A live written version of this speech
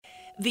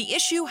The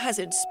issue has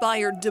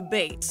inspired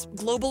debates,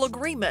 global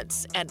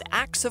agreements, and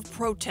acts of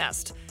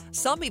protest.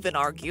 Some even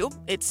argue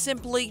it's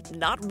simply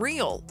not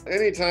real.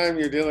 Anytime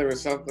you're dealing with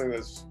something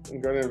that's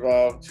going to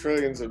involve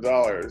trillions of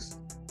dollars,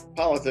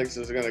 politics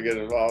is going to get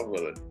involved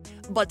with it.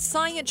 But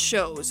science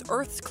shows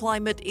Earth's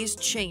climate is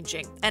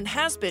changing and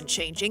has been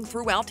changing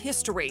throughout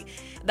history.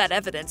 That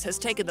evidence has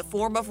taken the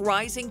form of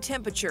rising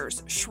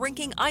temperatures,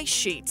 shrinking ice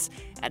sheets,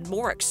 and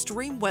more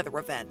extreme weather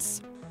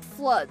events.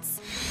 Floods,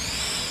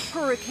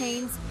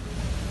 hurricanes,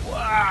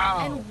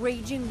 and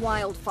raging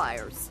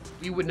wildfires.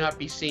 We would not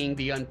be seeing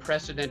the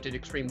unprecedented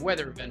extreme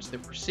weather events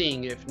that we're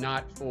seeing if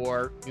not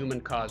for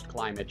human-caused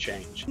climate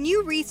change.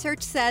 New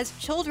research says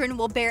children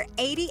will bear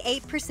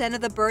 88% of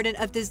the burden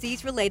of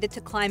disease related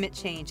to climate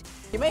change.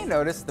 You may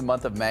notice the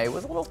month of May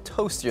was a little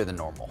toastier than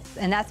normal.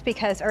 And that's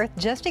because Earth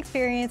just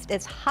experienced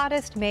its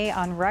hottest May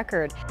on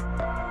record.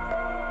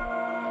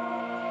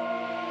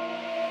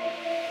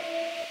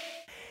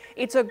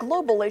 It's a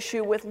global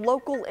issue with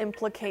local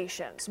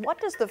implications. What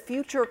does the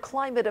future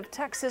climate of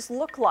Texas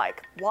look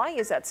like? Why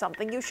is that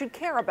something you should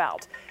care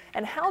about?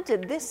 And how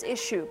did this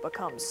issue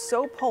become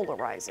so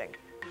polarizing?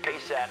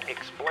 KSAT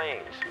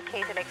explains.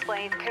 KSAT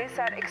explains.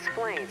 KSAT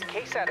explains.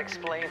 KSAT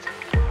explains.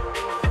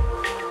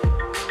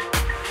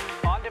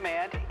 On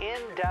demand,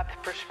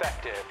 in-depth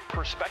perspective.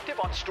 Perspective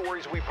on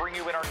stories we bring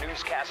you in our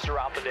newscasts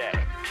throughout the day.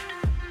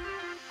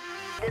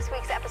 This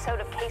week's episode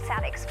of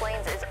KSAT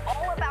Explains is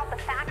all about the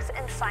facts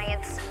and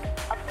science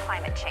of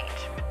climate change.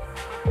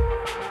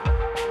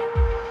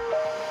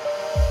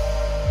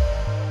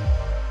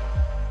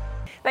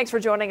 Thanks for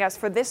joining us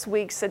for this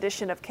week's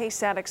edition of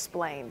KSAT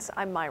Explains.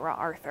 I'm Myra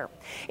Arthur.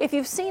 If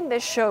you've seen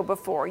this show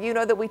before, you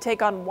know that we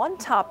take on one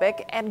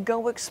topic and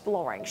go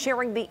exploring,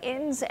 sharing the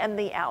ins and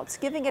the outs,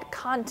 giving it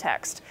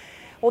context.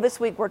 Well,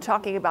 this week we're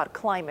talking about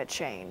climate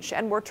change,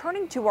 and we're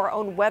turning to our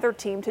own weather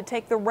team to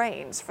take the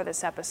reins for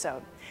this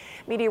episode.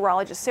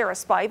 Meteorologist Sarah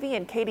Spivey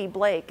and Katie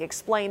Blake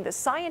explain the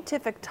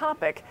scientific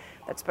topic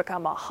that's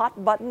become a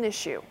hot-button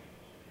issue.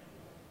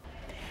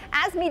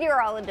 As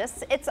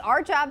meteorologists, it's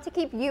our job to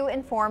keep you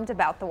informed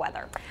about the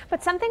weather.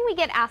 But something we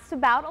get asked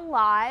about a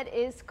lot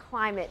is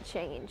climate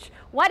change.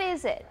 What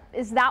is it?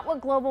 Is that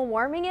what global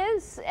warming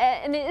is?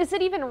 And is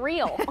it even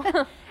real?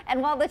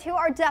 And while the two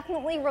are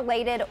definitely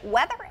related,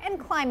 weather and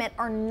climate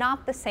are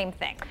not the same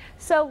thing.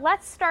 So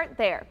let's start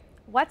there.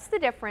 What's the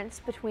difference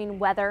between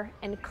weather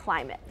and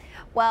climate?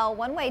 Well,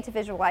 one way to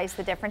visualize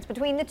the difference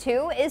between the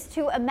two is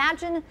to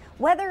imagine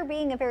weather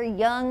being a very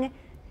young,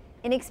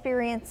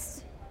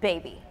 inexperienced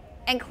baby,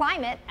 and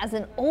climate as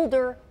an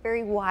older,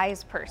 very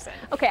wise person.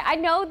 Okay, I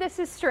know this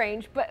is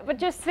strange, but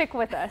just stick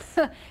with us.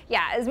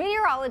 Yeah, as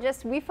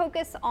meteorologists, we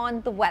focus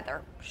on the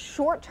weather,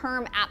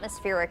 short-term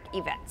atmospheric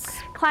events.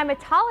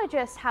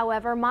 Climatologists,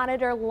 however,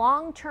 monitor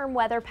long-term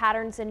weather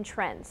patterns and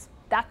trends.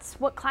 That's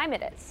what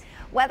climate is.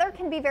 Weather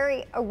can be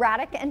very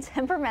erratic and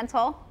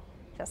temperamental,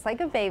 just like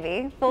a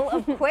baby, full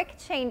of quick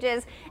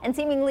changes and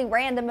seemingly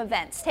random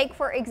events. Take,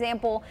 for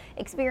example,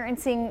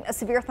 experiencing a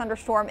severe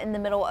thunderstorm in the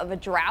middle of a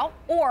drought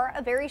or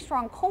a very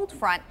strong cold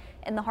front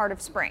in the heart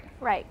of spring.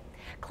 Right.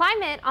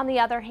 Climate, on the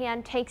other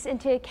hand, takes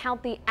into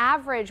account the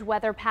average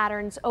weather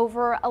patterns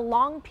over a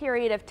long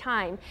period of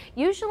time,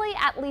 usually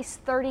at least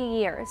 30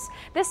 years.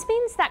 This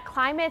means that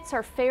climates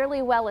are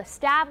fairly well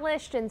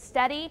established and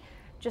steady,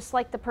 just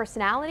like the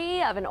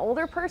personality of an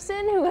older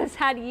person who has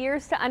had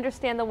years to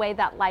understand the way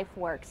that life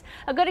works.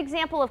 A good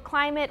example of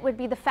climate would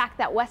be the fact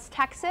that West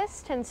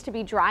Texas tends to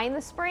be dry in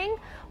the spring,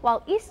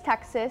 while East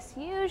Texas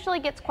usually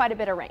gets quite a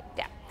bit of rain.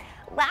 Yeah.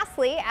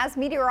 Lastly, as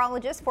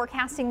meteorologists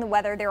forecasting the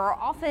weather, there are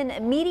often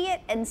immediate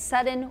and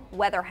sudden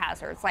weather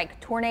hazards like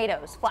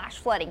tornadoes, flash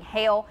flooding,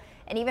 hail,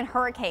 and even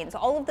hurricanes.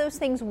 All of those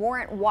things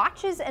warrant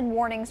watches and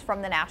warnings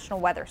from the National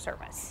Weather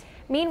Service.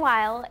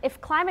 Meanwhile, if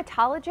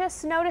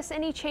climatologists notice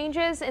any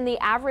changes in the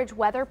average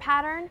weather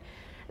pattern,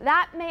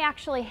 that may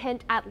actually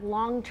hint at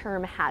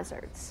long-term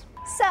hazards.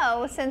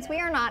 So, since we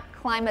are not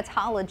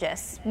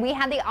climatologists, we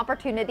had the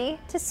opportunity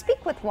to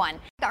speak with one.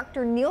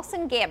 Dr.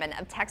 Nielsen Gammon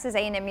of Texas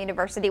A&M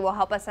University will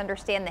help us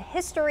understand the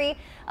history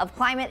of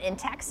climate in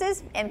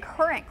Texas and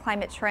current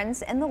climate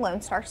trends in the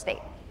Lone Star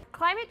State.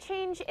 Climate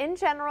change in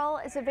general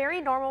is a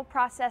very normal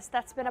process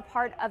that's been a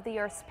part of the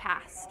Earth's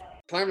past.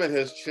 Climate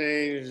has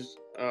changed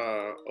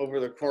over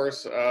the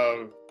course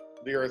of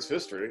the Earth's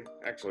history.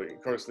 Actually,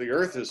 of course, the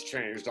Earth has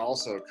changed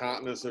also.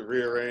 Continents have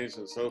rearranged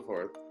and so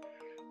forth.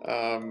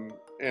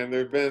 And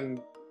there have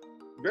been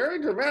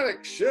very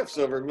dramatic shifts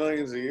over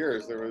millions of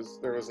years. There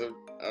was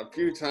a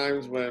few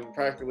times when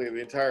practically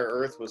the entire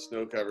Earth was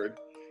snow-covered,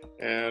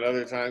 and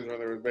other times when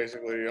there was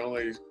basically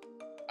only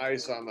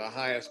ice on the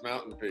highest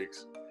mountain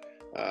peaks.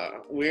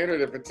 We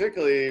entered a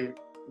particularly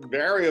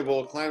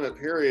variable climate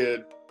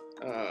period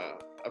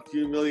a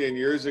few million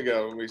years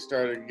ago when we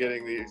started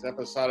getting these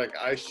episodic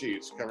ice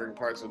sheets covering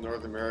parts of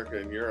North America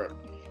and Europe.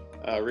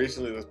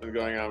 Recently, that's been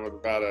going on with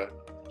about a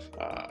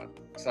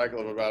cycle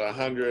of about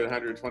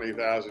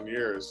 120,000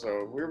 years.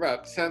 So we're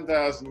about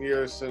 10,000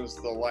 years since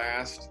the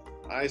last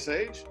ice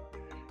age.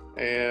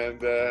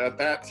 And at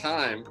that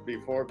time,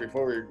 before we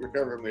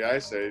recovered from the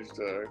ice age,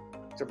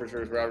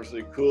 temperatures were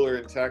obviously cooler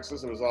in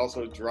Texas. It was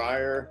also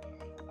drier.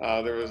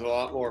 There was a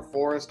lot more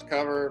forest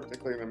cover,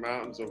 particularly in the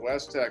mountains of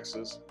West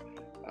Texas.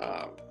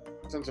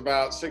 Since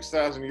about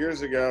 6,000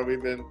 years ago,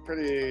 we've been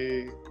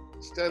pretty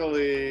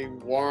steadily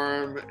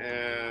warm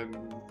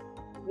and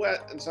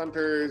wet in some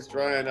periods,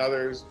 dry in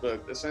others,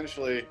 but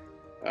essentially,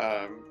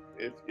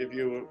 if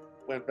you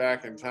went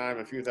back in time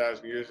a few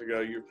thousand years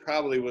ago, you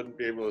probably wouldn't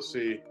be able to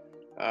see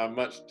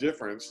much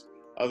difference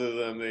other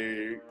than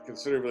the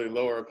considerably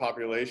lower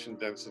population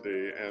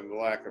density and the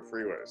lack of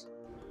freeways.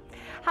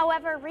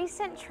 However,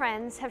 recent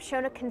trends have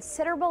shown a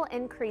considerable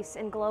increase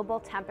in global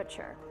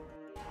temperature.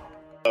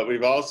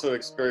 We've also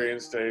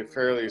experienced a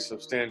fairly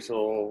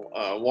substantial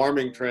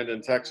warming trend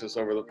in Texas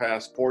over the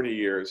past 40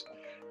 years,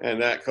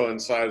 and that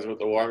coincides with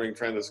the warming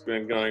trend that's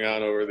been going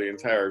on over the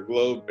entire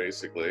globe,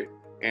 basically.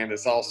 And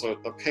it's also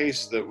at the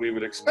pace that we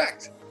would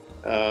expect,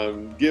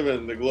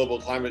 given the global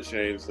climate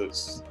change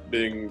that's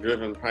being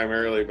driven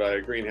primarily by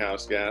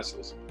greenhouse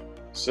gases.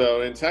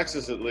 So in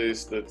Texas, at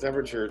least, the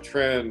temperature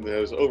trend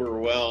has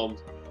overwhelmed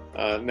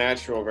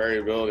natural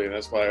variability, and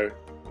that's why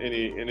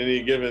in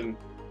any given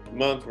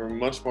month, we're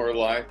much more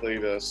likely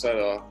to set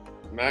a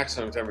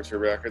maximum temperature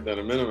record than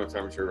a minimum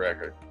temperature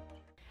record.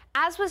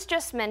 As was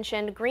just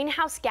mentioned,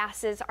 greenhouse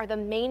gases are the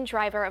main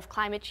driver of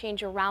climate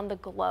change around the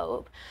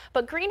globe.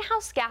 But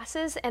greenhouse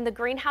gases and the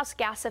greenhouse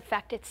gas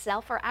effect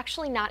itself are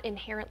actually not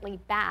inherently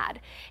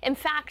bad. In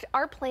fact,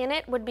 our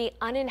planet would be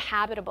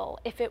uninhabitable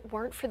if it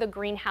weren't for the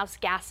greenhouse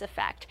gas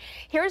effect.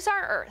 Here's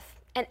our Earth.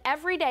 And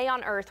every day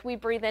on Earth, we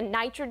breathe in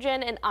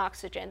nitrogen and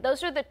oxygen.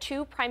 Those are the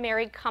two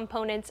primary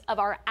components of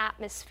our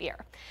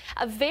atmosphere.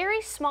 A very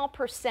small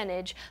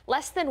percentage,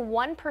 less than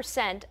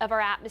 1% of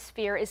our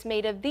atmosphere, is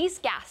made of these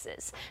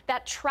gases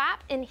that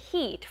trap in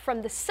heat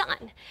from the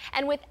sun.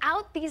 And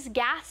without these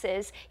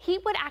gases,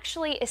 heat would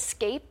actually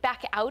escape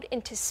back out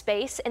into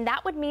space, and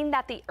that would mean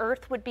that the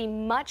Earth would be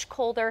much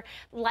colder,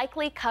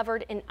 likely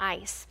covered in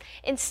ice.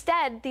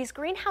 Instead, these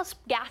greenhouse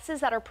gases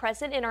that are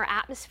present in our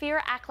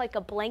atmosphere act like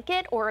a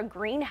blanket or a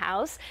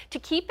greenhouse to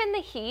keep in the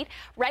heat,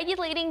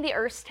 regulating the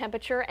Earth's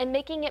temperature and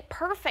making it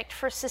perfect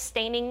for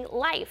sustaining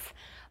life.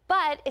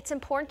 But it's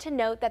important to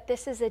note that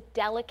this is a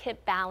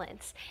delicate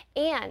balance,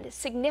 and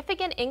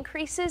significant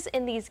increases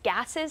in these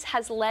gases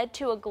has led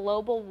to a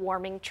global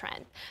warming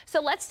trend.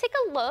 So let's take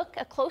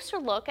a closer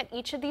look at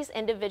each of these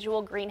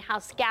individual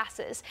greenhouse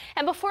gases.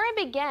 And before I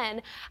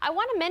begin, I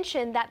want to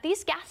mention that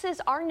these gases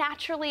are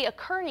naturally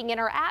occurring in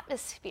our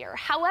atmosphere.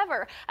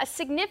 However, a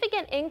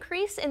significant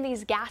increase in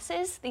these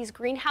gases, these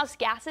greenhouse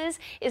gases,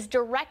 is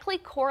directly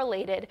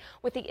correlated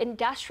with the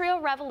Industrial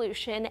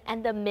Revolution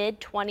and the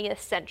mid-20th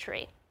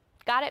century.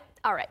 Got it?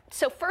 All right.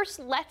 So first,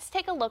 let's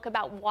take a look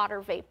about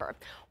water vapor.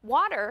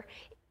 Water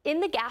in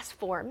the gas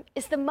form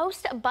is the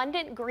most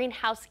abundant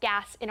greenhouse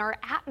gas in our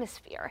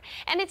atmosphere.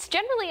 And it's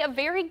generally a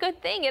very good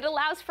thing. It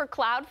allows for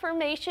cloud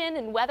formation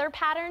and weather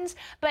patterns,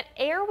 but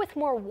air with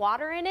more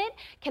water in it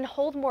can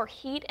hold more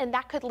heat, and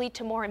that could lead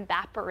to more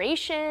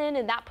evaporation,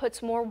 and that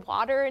puts more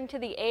water into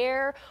the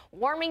air,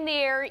 warming the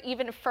air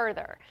even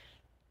further.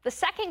 The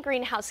second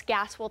greenhouse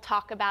gas we'll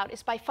talk about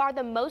is by far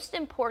the most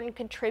important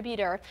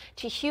contributor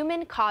to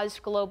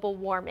human-caused global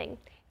warming.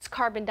 It's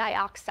carbon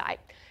dioxide.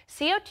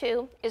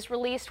 CO2 is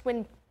released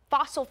when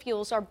fossil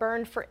fuels are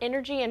burned for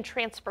energy and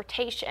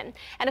transportation.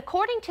 And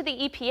according to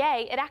the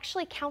EPA, it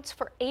actually counts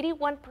for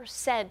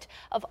 81%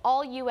 of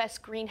all U.S.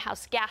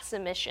 greenhouse gas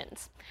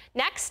emissions.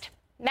 Next,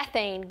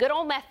 methane, good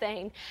old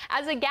methane.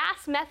 As a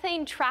gas,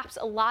 methane traps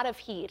a lot of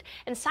heat,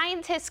 and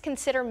scientists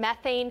consider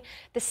methane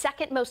the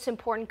second most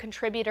important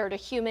contributor to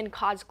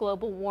human-caused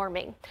global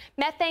warming.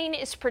 Methane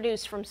is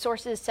produced from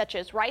sources such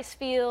as rice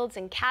fields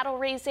and cattle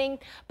raising,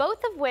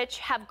 both of which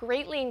have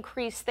greatly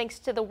increased thanks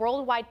to the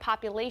worldwide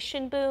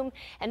population boom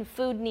and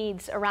food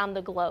needs around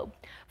the globe.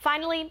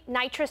 Finally,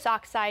 nitrous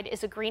oxide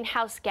is a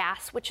greenhouse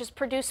gas which is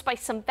produced by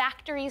some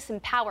factories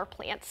and power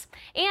plants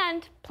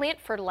and plant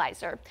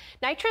fertilizer.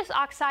 Nitrous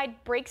oxide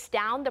breaks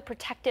down the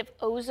protective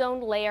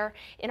ozone layer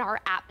in our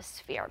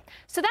atmosphere.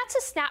 So that's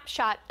a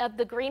snapshot of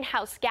the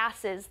greenhouse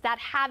gases that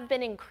have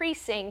been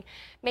increasing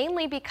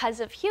mainly because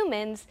of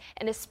humans,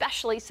 and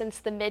especially since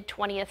the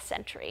mid-20th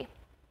century.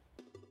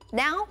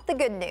 Now, the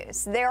good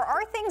news. There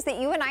are things that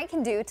you and I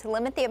can do to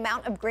limit the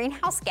amount of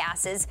greenhouse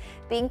gases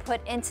being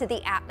put into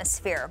the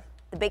atmosphere.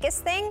 The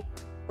biggest thing?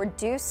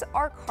 Reduce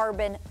our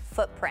carbon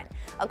footprint.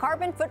 A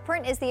carbon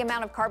footprint is the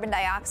amount of carbon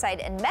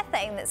dioxide and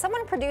methane that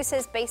someone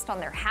produces based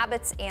on their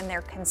habits and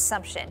their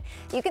consumption.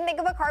 You can think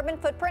of a carbon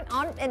footprint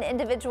on an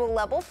individual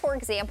level. For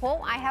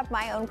example, I have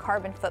my own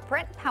carbon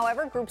footprint.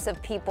 However, groups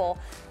of people,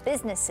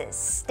 businesses,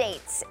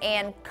 states,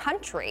 and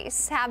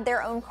countries have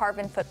their own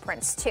carbon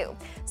footprints too.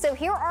 So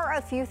here are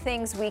a few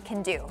things we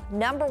can do.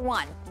 Number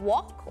one,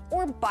 walk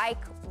or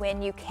bike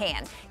when you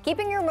can.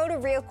 Keeping your motor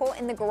vehicle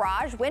in the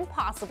garage when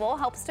possible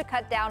helps to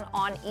cut down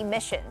on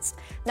emissions.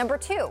 Number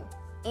two,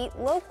 eat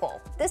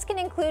local. This can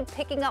include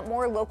picking up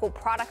more local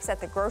products at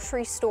the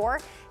grocery store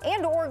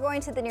and/or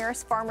going to the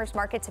nearest farmer's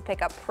market to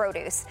pick up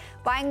produce.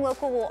 Buying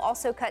local will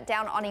also cut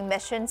down on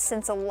emissions,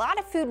 since a lot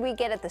of food we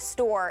get at the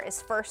store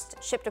is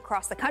first shipped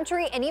across the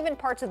country and even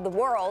parts of the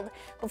world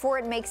before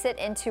it makes it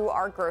into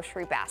our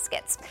grocery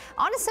baskets.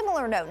 On a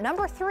similar note,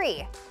 number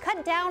 3,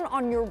 cut down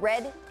on your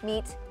red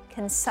meat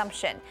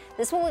consumption.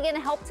 This will again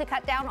help to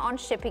cut down on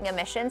shipping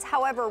emissions.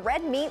 However,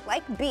 red meat,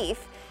 like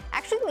beef,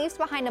 actually leaves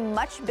behind a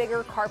much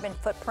bigger carbon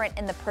footprint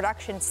in the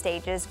production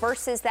stages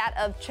versus that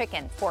of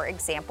chicken, for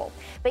example.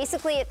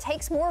 Basically, it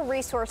takes more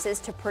resources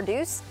to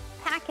produce,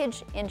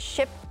 package, and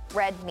ship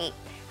red meat.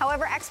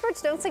 However,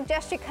 experts don't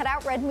suggest you cut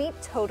out red meat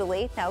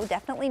totally. No,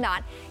 definitely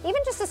not.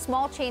 Even just a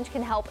small change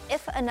can help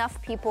if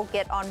enough people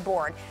get on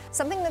board.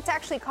 Something that's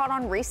actually caught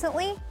on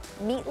recently,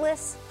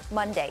 meatless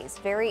Mondays,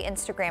 very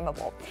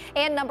Instagrammable.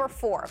 And number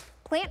 4,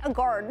 plant a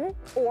garden,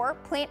 or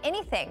plant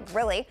anything,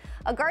 really.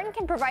 A garden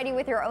can provide you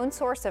with your own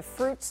source of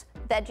fruits,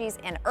 veggies,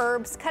 and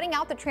herbs, cutting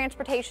out the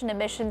transportation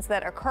emissions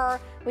that occur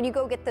when you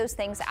go get those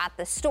things at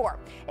the store.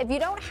 If you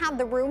don't have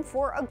the room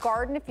for a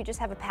garden, if you just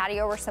have a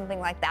patio or something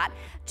like that,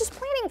 just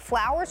planting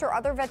flowers or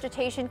other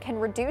vegetation can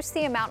reduce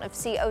the amount of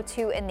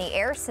CO2 in the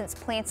air, since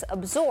plants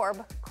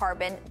absorb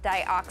carbon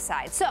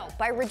dioxide. So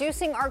by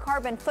reducing our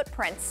carbon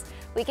footprints,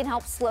 we can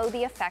help slow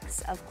the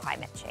effects of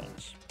climate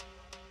change.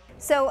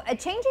 So a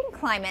changing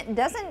climate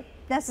doesn't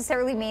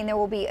necessarily mean there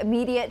will be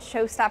immediate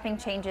show-stopping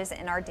changes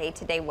in our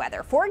day-to-day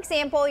weather. For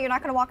example, you're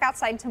not going to walk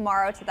outside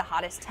tomorrow to the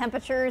hottest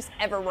temperatures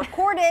ever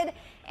recorded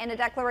and a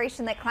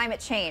declaration that climate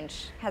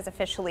change has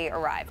officially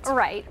arrived.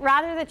 Right.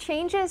 Rather, the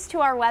changes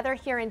to our weather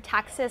here in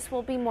Texas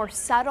will be more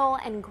subtle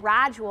and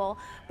gradual,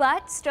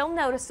 but still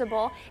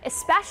noticeable,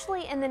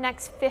 especially in the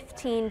next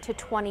 15 to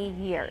 20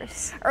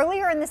 years.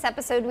 Earlier in this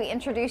episode, we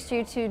introduced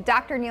you to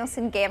Dr.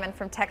 Nielsen Gammon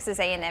from Texas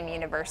A&M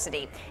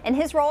University. In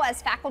his role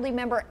as faculty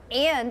member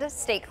and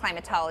state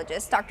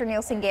climatologist, Dr.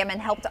 Nielsen Gammon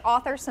helped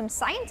author some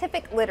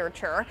scientific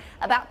literature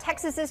about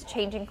Texas's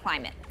changing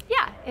climate.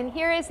 Yeah, and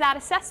here is that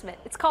assessment.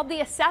 It's called the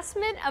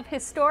Assessment of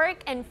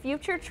Historic and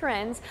Future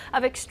Trends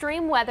of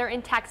Extreme Weather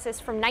in Texas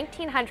from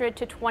 1900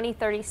 to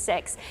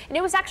 2036. And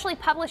it was actually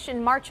published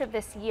in March of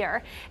this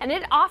year. And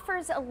it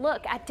offers a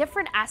look at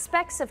different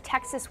aspects of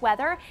Texas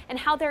weather and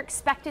how they're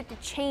expected to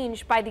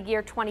change by the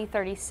year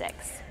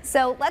 2036.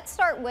 So let's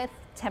start with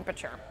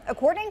temperature.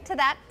 According to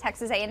that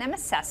Texas A&M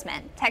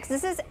assessment,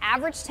 Texas's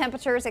average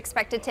temperature is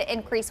expected to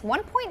increase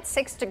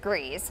 1.6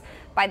 degrees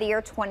by the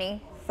year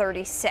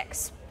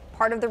 2036.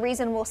 Part of the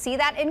reason we'll see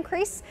that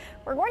increase,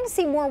 we're going to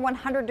see more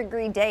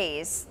 100-degree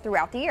days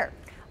throughout the year.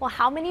 Well,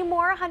 how many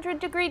more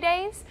 100-degree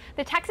days?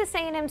 The Texas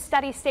A&M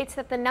study states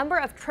that the number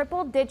of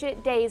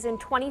triple-digit days in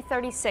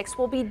 2036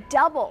 will be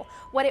double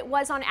what it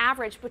was on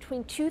average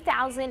between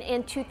 2000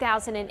 and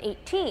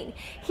 2018.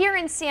 Here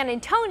in San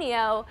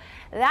Antonio,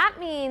 that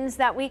means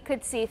that we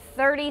could see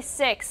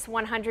 36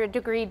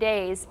 100-degree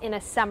days in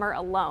a summer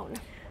alone.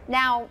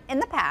 Now, in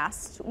the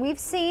past, we've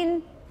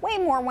seen way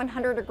more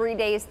 100-degree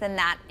days than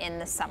that in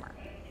the summer.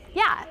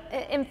 Yeah,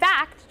 in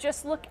fact,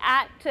 just look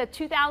at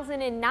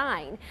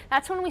 2009.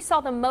 That's when we saw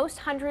the most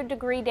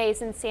 100-degree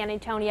days in San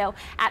Antonio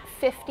at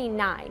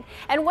 59.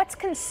 And what's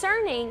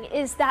concerning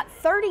is that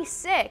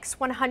 36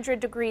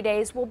 100-degree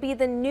days will be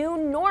the new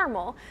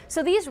normal.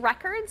 So these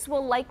records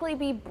will likely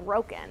be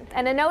broken.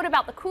 And a note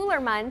about the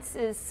cooler months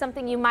is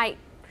something you might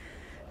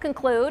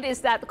conclude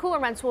is that the cooler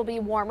months will be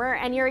warmer,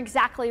 and you're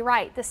exactly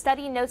right. The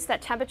study notes that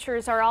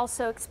temperatures are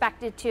also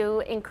expected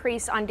to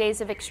increase on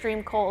days of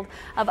extreme cold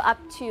of up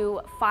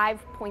to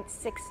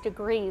 5.6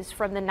 degrees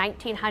from the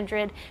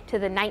 1900 to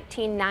the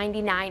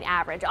 1999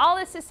 average. All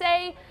this to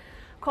say,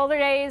 colder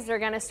days are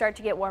going to start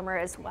to get warmer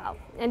as well.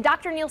 And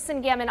Dr.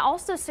 Nielsen Gammon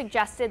also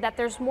suggested that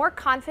there's more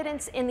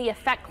confidence in the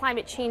effect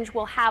climate change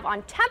will have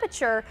on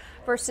temperature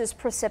versus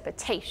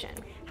precipitation.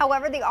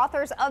 However, the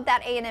authors of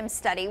that A&M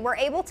study were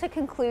able to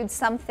conclude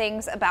some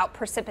things about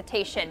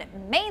precipitation.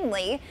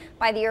 Mainly,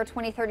 by the year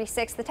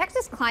 2036, the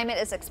Texas climate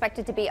is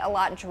expected to be a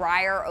lot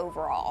drier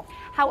overall.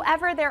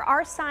 However, there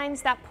are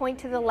signs that point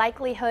to the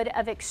likelihood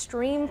of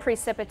extreme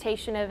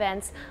precipitation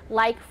events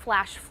like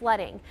flash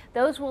flooding.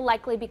 Those will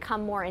likely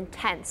become more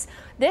intense.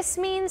 This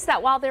means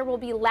that while there will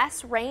be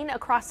less rain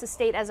across the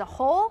state as a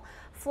whole,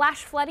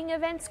 flash flooding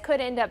events could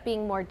end up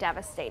being more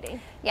devastating.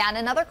 Yeah, and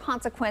another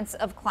consequence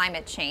of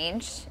climate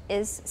change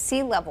is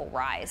sea level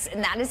rise,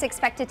 and that is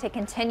expected to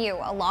continue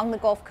along the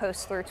Gulf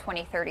Coast through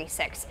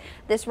 2036.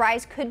 This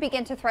rise could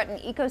begin to threaten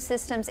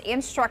ecosystems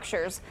and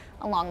structures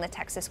along the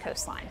Texas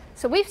coastline.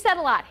 So we've said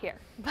a lot here,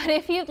 but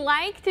if you'd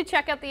like to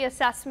check out the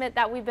assessment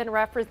that we've been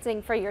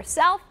referencing for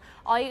yourself,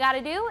 all you got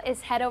to do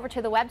is head over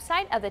to the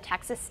website of the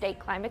Texas State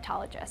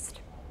Climatologist.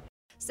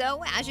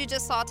 So, as you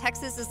just saw,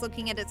 Texas is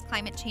looking at its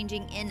climate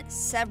changing in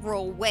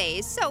several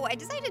ways. So, I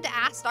decided to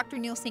ask Dr.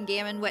 Nielsen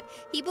Gammon what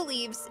he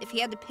believes, if he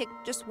had to pick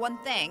just one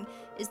thing,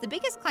 is the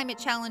biggest climate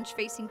challenge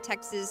facing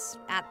Texas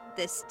at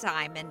this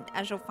time. And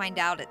as you'll find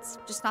out, it's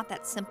just not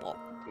that simple.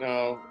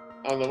 Now,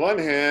 on the one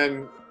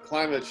hand,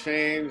 climate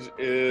change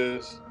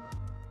is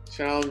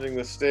challenging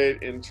the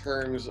state in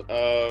terms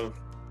of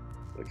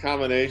the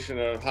combination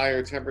of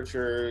higher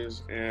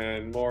temperatures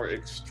and more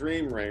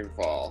extreme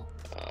rainfall.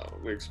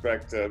 We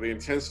expect the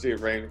intensity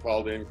of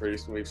rainfall to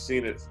increase, and we've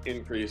seen it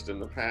increased in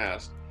the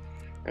past.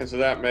 And so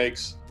that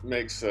makes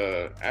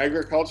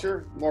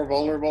agriculture more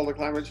vulnerable to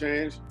climate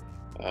change.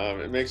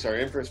 It makes our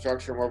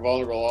infrastructure more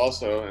vulnerable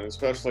also, and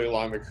especially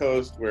along the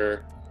coast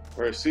where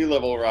sea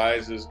level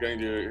rise is going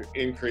to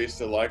increase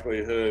the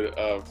likelihood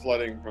of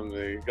flooding from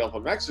the Gulf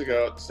of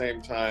Mexico. At the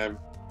same time,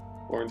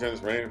 more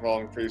intense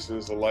rainfall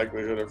increases the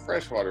likelihood of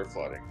freshwater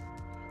flooding.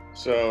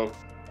 So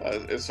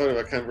it's sort of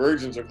a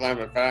convergence of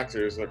climate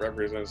factors that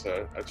represents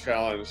a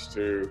challenge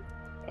to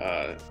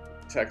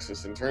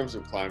Texas in terms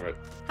of climate.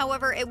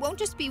 However, it won't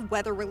just be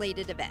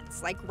weather-related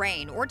events like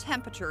rain or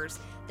temperatures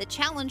that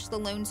challenge the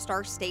Lone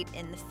Star State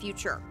in the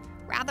future.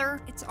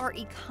 Rather, it's our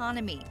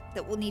economy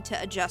that we'll need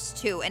to adjust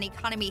to, an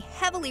economy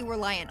heavily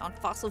reliant on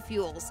fossil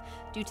fuels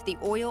due to the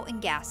oil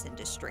and gas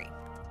industry.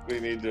 We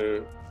need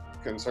to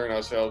concern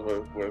ourselves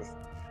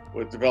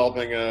with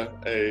developing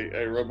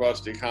a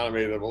robust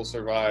economy that will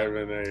survive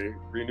in a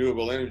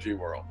renewable energy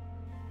world.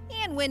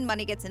 And when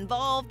money gets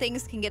involved,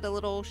 things can get a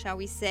little, shall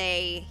we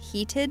say,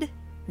 heated?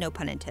 No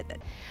pun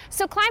intended.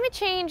 So climate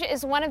change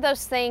is one of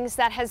those things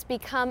that has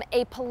become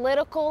a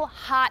political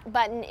hot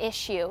button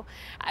issue.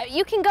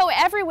 You can go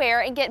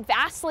everywhere and get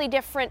vastly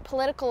different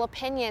political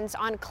opinions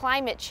on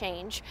climate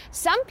change.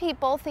 Some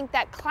people think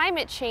that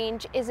climate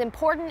change is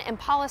important and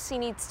policy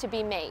needs to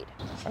be made.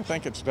 I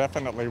think it's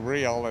definitely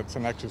real. It's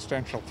an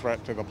existential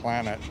threat to the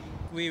planet.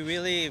 We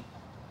really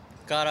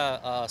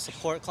gotta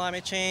support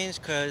climate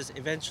change because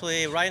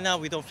eventually, right now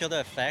we don't feel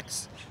the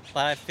effects,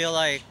 but I feel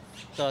like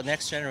the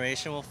next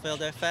generation will feel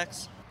the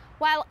effects.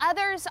 While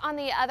others, on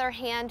the other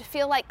hand,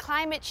 feel like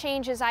climate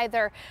change is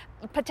either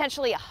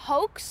potentially a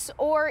hoax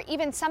or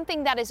even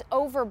something that is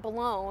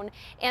overblown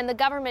and the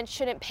government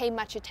shouldn't pay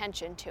much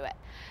attention to it.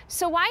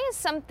 So why is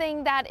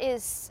something that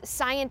is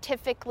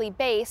scientifically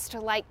based,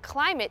 like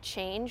climate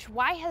change,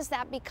 why has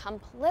that become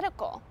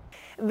political?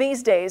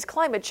 These days,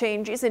 climate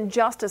change isn't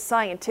just a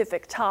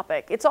scientific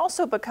topic. It's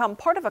also become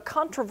part of a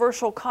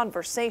controversial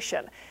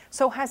conversation.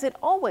 So has it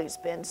always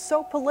been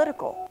so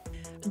political?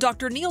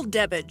 Dr. Neil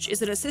Debbage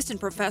is an assistant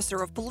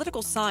professor of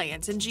political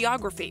science and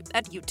geography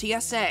at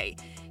UTSA.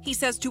 He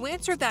says to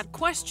answer that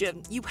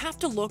question, you have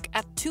to look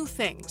at two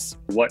things.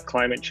 What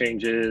climate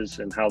change is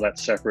and how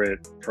that's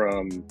separate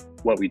from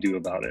what we do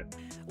about it.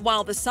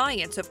 While the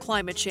science of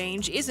climate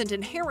change isn't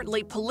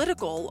inherently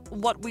political,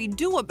 what we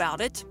do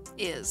about it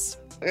is.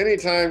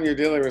 Anytime you're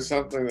dealing with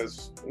something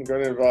that's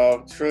going to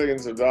involve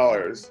trillions of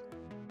dollars,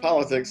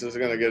 politics is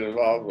going to get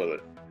involved with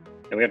it.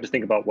 And we have to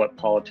think about what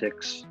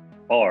politics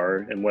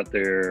are and what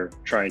they're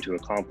trying to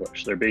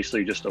accomplish. They're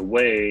basically just a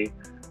way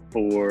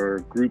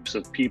for groups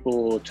of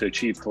people to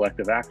achieve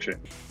collective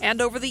action.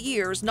 And over the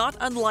years, not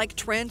unlike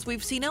trends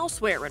we've seen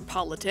elsewhere in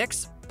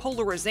politics,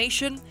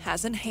 polarization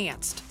has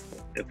enhanced.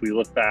 If we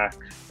look back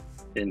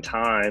in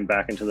time,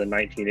 back into the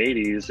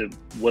 1980s, it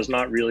was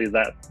not really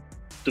that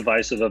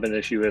divisive of an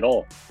issue at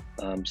all.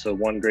 So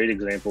one great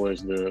example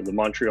is the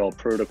Montreal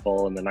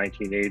Protocol in the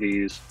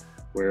 1980s,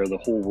 where the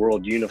whole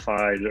world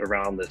unified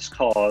around this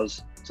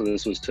cause. So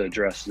this was to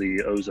address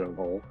the ozone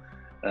hole,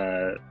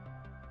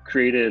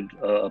 created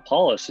a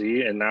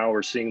policy, and now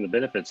we're seeing the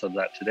benefits of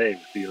that today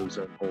with the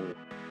ozone hole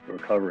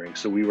recovering.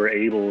 So we were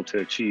able to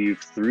achieve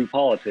through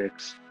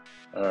politics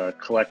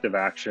collective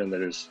action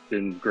that has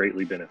been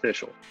greatly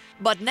beneficial.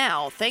 But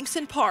now, thanks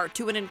in part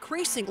to an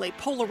increasingly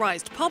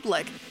polarized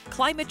public,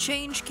 climate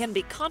change can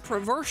be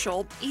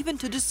controversial even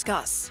to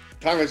discuss.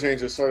 Climate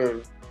change is sort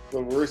of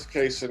the worst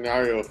case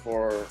scenario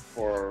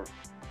for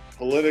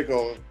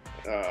political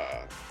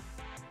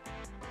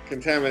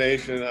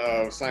contamination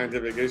of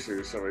scientific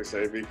issues, shall we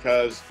say,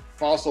 because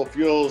fossil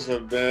fuels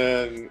have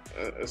been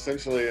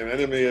essentially an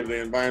enemy of the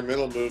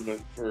environmental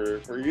movement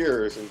for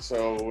years. And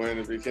so when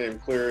it became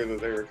clear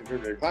that they were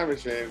contributing to climate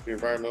change, the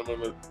environmental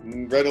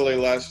movement readily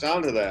latched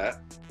onto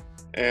that.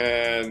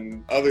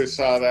 And others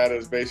saw that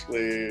as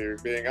basically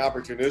being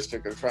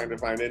opportunistic and trying to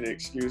find any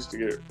excuse to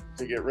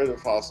get rid of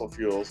fossil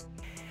fuels.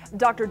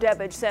 Dr.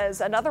 Debbage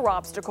says another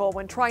obstacle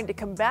when trying to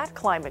combat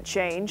climate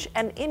change,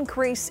 an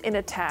increase in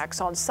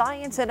attacks on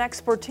science and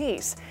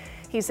expertise.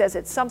 He says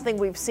it's something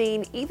we've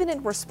seen even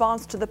in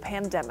response to the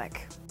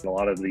pandemic. A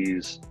lot of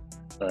these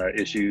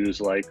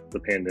issues like the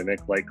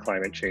pandemic, like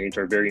climate change,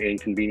 are very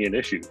inconvenient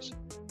issues.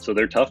 So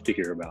they're tough to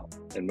hear about,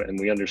 and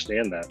we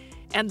understand that.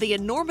 And the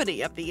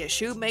enormity of the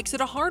issue makes it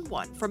a hard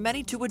one for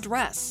many to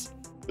address.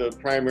 The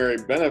primary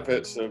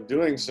benefits of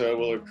doing so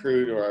will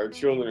accrue to our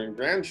children and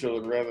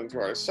grandchildren rather than to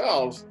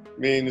ourselves,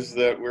 means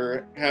that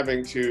we're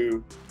having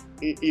to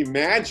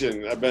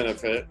imagine a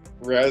benefit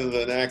rather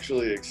than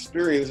actually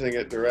experiencing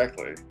it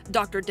directly.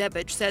 Dr.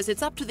 Debbage says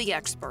it's up to the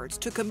experts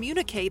to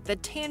communicate the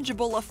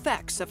tangible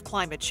effects of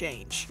climate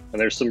change. And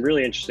there's some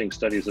really interesting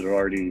studies that have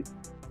already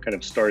kind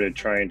of started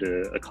trying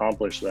to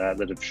accomplish that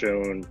have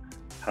shown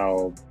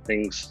how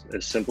things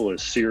as simple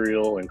as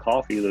cereal and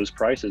coffee, those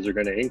prices are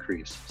going to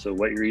increase. So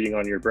what you're eating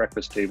on your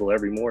breakfast table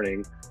every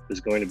morning is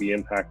going to be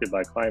impacted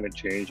by climate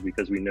change,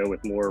 because we know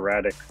with more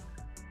erratic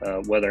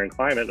weather and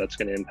climate, that's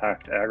going to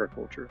impact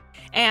agriculture.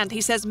 And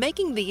he says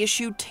making the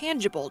issue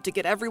tangible to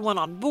get everyone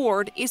on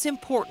board is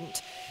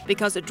important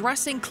because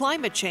addressing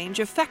climate change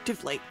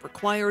effectively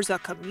requires a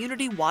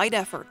community-wide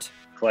effort.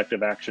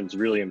 Collective action is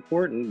really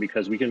important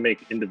because we can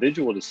make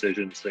individual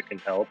decisions that can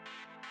help,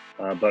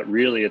 but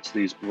really it's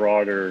these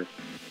broader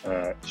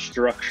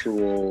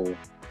structural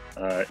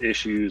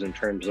issues in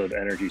terms of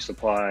energy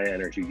supply,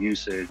 energy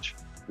usage,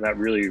 and that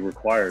really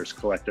requires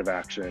collective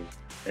action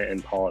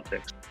in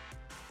politics.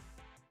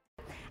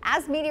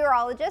 As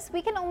meteorologists,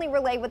 we can only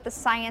relay what the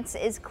science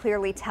is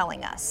clearly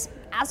telling us.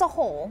 As a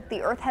whole,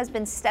 the Earth has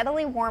been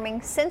steadily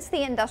warming since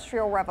the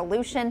Industrial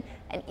Revolution,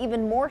 and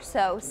even more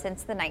so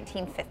since the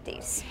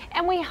 1950s.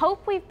 And we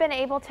hope we've been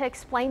able to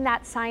explain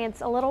that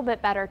science a little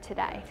bit better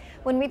today.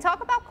 When we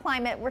talk about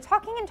climate, we're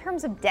talking in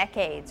terms of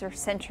decades or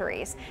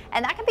centuries,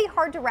 and that can be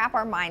hard to wrap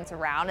our minds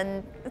around,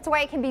 and that's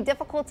why it can be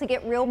difficult to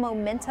get real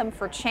momentum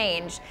for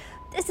change.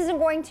 This isn't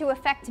going to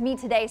affect me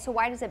today, so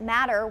why does it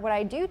matter what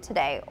I do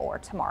today or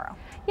tomorrow?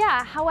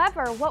 Yeah,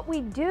 however, what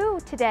we do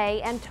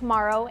today and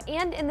tomorrow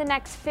and in the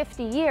next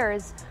 50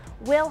 years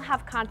will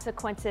have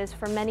consequences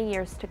for many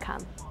years to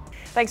come.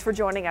 Thanks for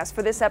joining us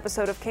for this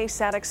episode of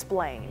KSAT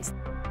Explains.